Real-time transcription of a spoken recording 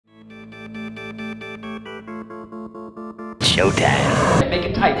Showtime. Make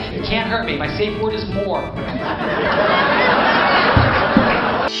it tight. You can't hurt me. My safe word is more.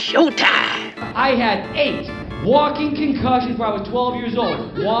 Showtime. I had 8 walking concussions when I was 12 years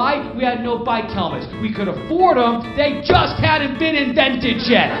old. Why? We had no bike helmets. We could afford them. They just hadn't been invented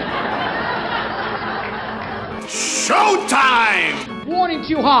yet. Showtime! Warning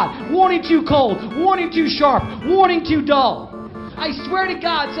too hot. Warning too cold. Warning too sharp. Warning too dull. I swear to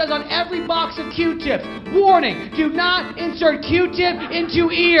God, it says on every box of Q-tips, warning, do not insert Q-tip into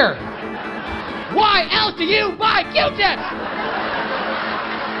ear. Why else do you buy Q-tips?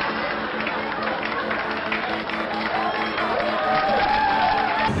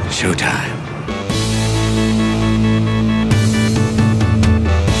 Showtime.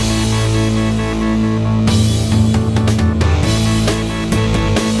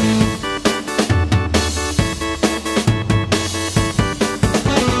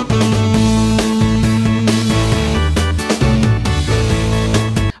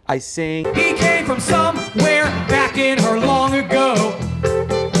 I sing. He came from somewhere back in her long ago.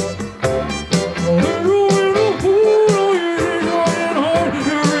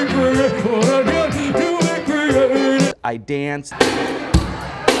 I dance.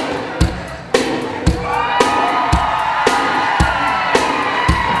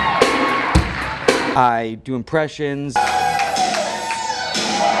 I do impressions.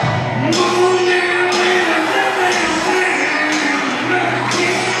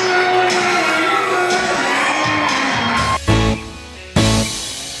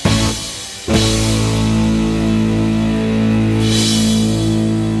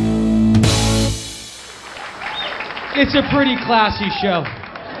 It's a pretty classy show.